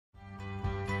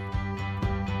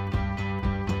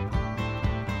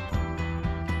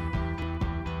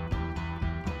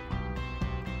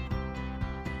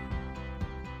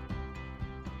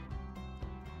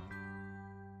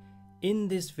In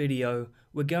this video,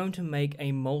 we're going to make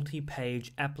a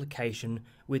multi-page application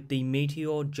with the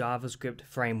Meteor JavaScript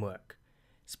framework.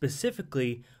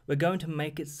 Specifically, we're going to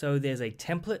make it so there's a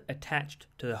template attached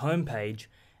to the home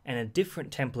page and a different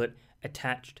template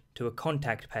attached to a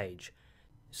contact page.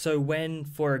 So when,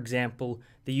 for example,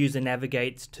 the user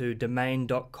navigates to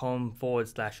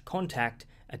domain.com/contact,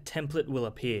 a template will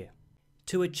appear.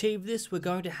 To achieve this, we're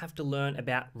going to have to learn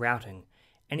about routing.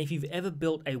 And if you've ever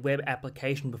built a web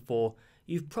application before,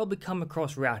 you've probably come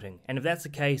across routing. And if that's the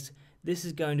case, this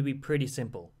is going to be pretty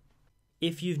simple.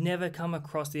 If you've never come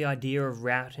across the idea of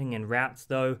routing and routes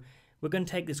though, we're going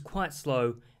to take this quite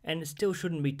slow and it still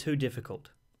shouldn't be too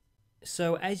difficult.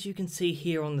 So as you can see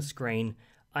here on the screen,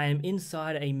 I am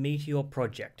inside a Meteor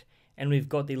project and we've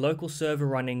got the local server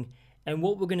running, and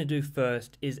what we're going to do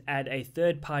first is add a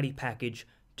third-party package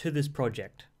to this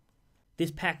project. This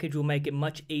package will make it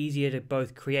much easier to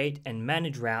both create and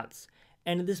manage routes,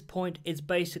 and at this point it's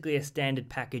basically a standard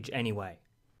package anyway.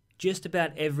 Just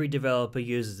about every developer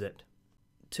uses it.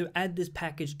 To add this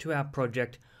package to our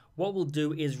project, what we'll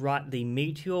do is write the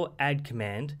Meteor add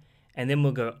command, and then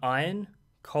we'll go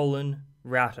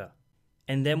router,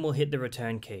 and then we'll hit the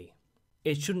return key.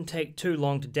 It shouldn't take too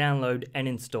long to download and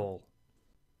install.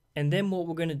 And then what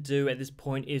we're going to do at this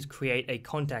point is create a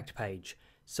contact page.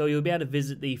 So you'll be able to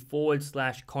visit the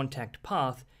 /contact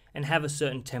path and have a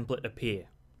certain template appear.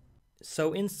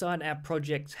 So inside our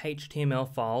project's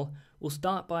HTML file, we'll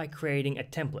start by creating a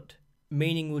template,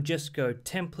 meaning we'll just go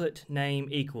template name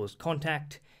equals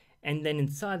contact, and then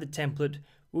inside the template,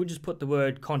 we'll just put the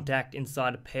word contact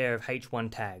inside a pair of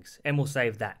h1 tags, and we'll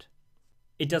save that.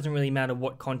 It doesn't really matter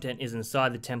what content is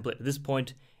inside the template at this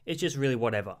point, it's just really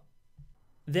whatever.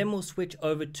 Then we'll switch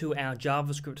over to our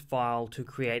JavaScript file to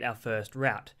create our first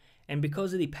route. And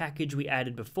because of the package we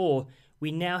added before,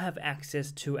 we now have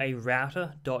access to a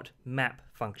router.map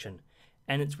function.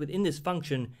 And it's within this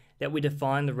function that we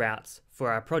define the routes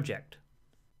for our project.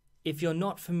 If you're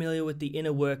not familiar with the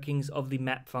inner workings of the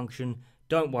map function,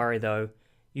 don't worry though.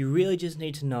 You really just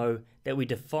need to know that we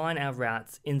define our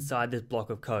routes inside this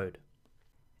block of code.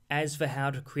 As for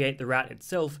how to create the route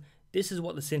itself, this is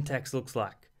what the syntax looks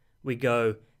like. We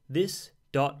go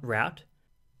this.route,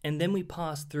 and then we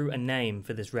pass through a name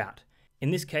for this route.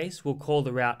 In this case, we'll call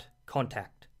the route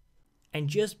contact. And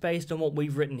just based on what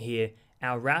we've written here,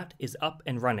 our route is up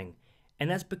and running. And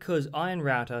that's because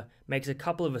router makes a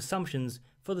couple of assumptions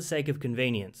for the sake of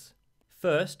convenience.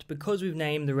 First, because we've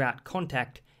named the route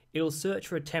contact, it'll search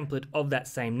for a template of that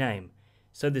same name.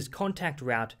 So this contact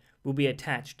route will be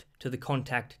attached to the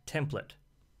contact template.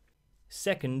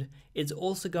 Second, it's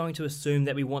also going to assume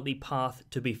that we want the path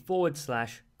to be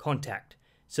 /contact.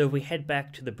 So if we head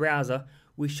back to the browser,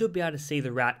 we should be able to see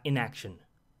the route in action.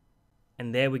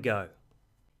 And there we go.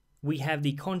 We have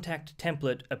the contact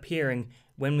template appearing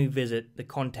when we visit the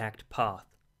contact path.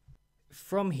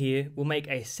 From here, we'll make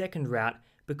a second route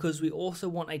because we also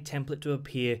want a template to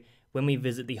appear when we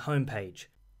visit the home page.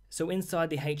 So inside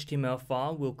the HTML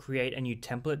file, we'll create a new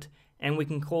template and we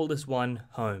can call this one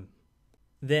home.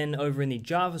 Then over in the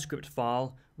JavaScript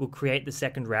file, we'll create the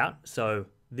second route, so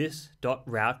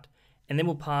this.route, and then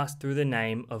we'll pass through the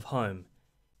name of home.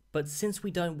 But since we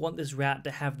don't want this route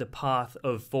to have the path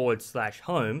of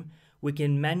 /home, we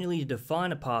can manually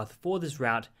define a path for this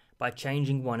route by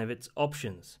changing one of its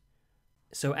options.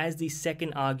 So as the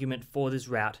second argument for this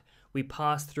route, we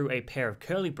pass through a pair of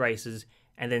curly braces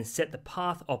and then set the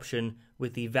path option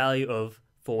with the value of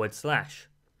 /.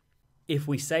 If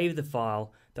we save the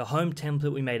file, the home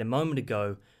template we made a moment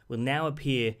ago will now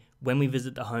appear when we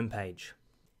visit the home page.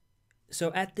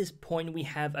 So at this point we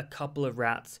have a couple of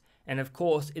routes, and of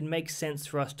course it makes sense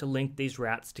for us to link these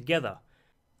routes together.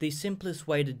 The simplest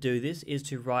way to do this is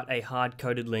to write a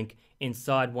hard-coded link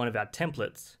inside one of our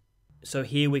templates. So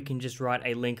here we can just write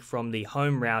a link from the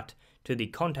home route to the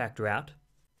contact route.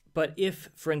 But if,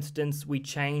 for instance, we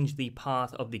change the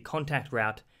path of the contact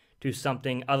route to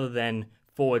something other than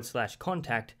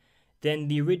 /contact, then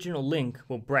the original link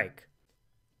will break.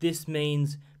 This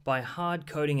means by hard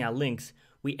coding our links,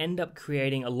 we end up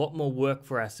creating a lot more work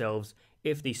for ourselves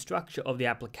if the structure of the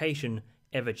application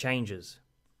ever changes.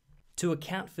 To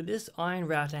account for this,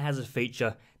 router has a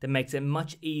feature that makes it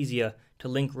much easier to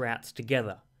link routes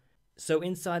together. So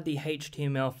inside the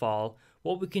HTML file,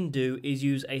 what we can do is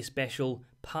use a special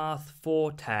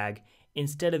path_for tag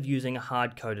instead of using a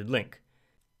hard-coded link.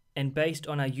 And based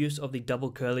on our use of the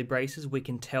double curly braces, we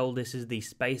can tell this is the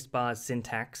spacebar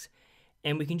syntax,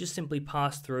 and we can just simply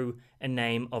pass through a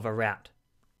name of a route.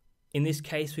 In this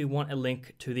case, we want a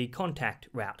link to the contact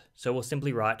route, so we'll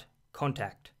simply write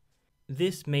contact.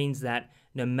 This means that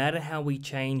no matter how we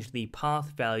change the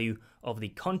path value of the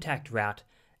contact route,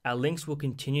 our links will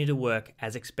continue to work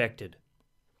as expected.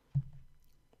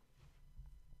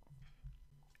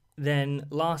 Then,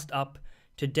 last up,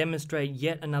 to demonstrate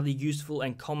yet another useful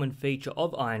and common feature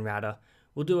of Iron Router,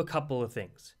 we'll do a couple of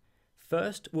things.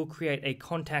 First, we'll create a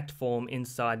contact form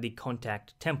inside the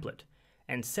contact template.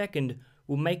 And second,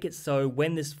 we'll make it so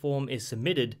when this form is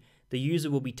submitted, the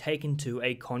user will be taken to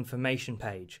a confirmation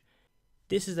page.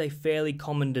 This is a fairly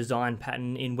common design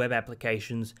pattern in web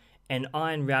applications, and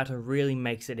Iron Router really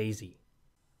makes it easy.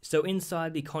 So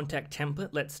inside the contact template,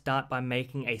 let's start by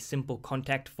making a simple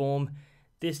contact form.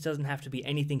 This doesn't have to be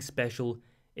anything special,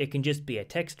 it can just be a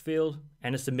text field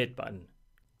and a submit button.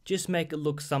 Just make it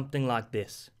look something like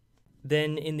this.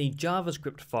 Then in the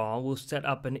JavaScript file, we'll set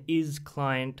up an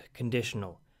isClient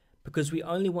conditional, because we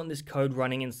only want this code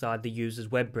running inside the user's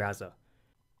web browser.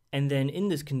 And then in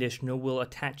this conditional, we'll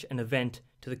attach an event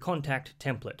to the contact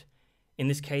template. In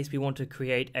this case, we want to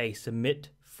create a submit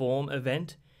form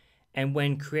event, and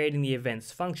when creating the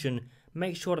events function,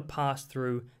 make sure to pass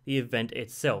through the event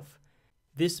itself.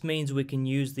 This means we can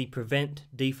use the prevent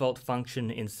default function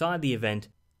inside the event,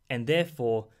 and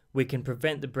therefore we can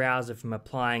prevent the browser from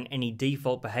applying any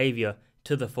default behavior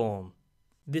to the form.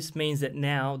 This means that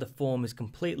now the form is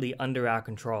completely under our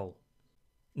control.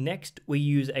 Next, we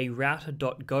use a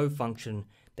router.go function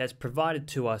that's provided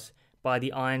to us by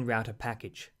the Iron Router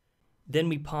package. Then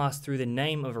we pass through the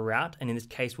name of a route, and in this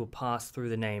case we'll pass through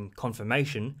the name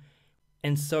confirmation,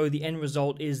 and so the end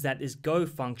result is that this go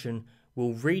function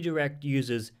will redirect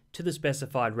users to the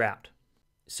specified route.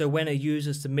 So when a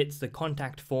user submits the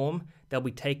contact form, they'll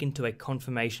be taken to a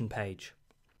confirmation page.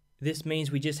 This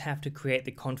means we just have to create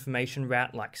the confirmation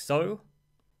route like so,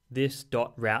 this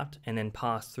 .route, and then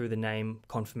pass through the name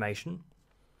confirmation.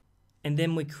 And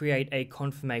then we create a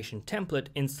confirmation template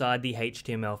inside the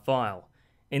HTML file.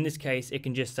 In this case, it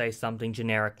can just say something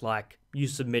generic like, you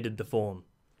submitted the form.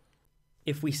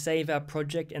 If we save our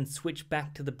project and switch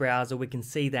back to the browser, we can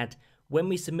see that when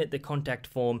we submit the contact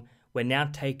form, we're now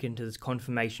taken to this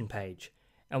confirmation page.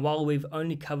 And while we've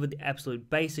only covered the absolute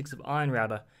basics of Iron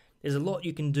Router, there's a lot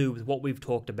you can do with what we've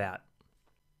talked about.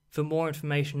 For more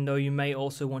information though, you may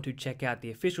also want to check out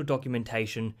the official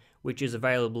documentation, which is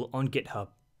available on GitHub.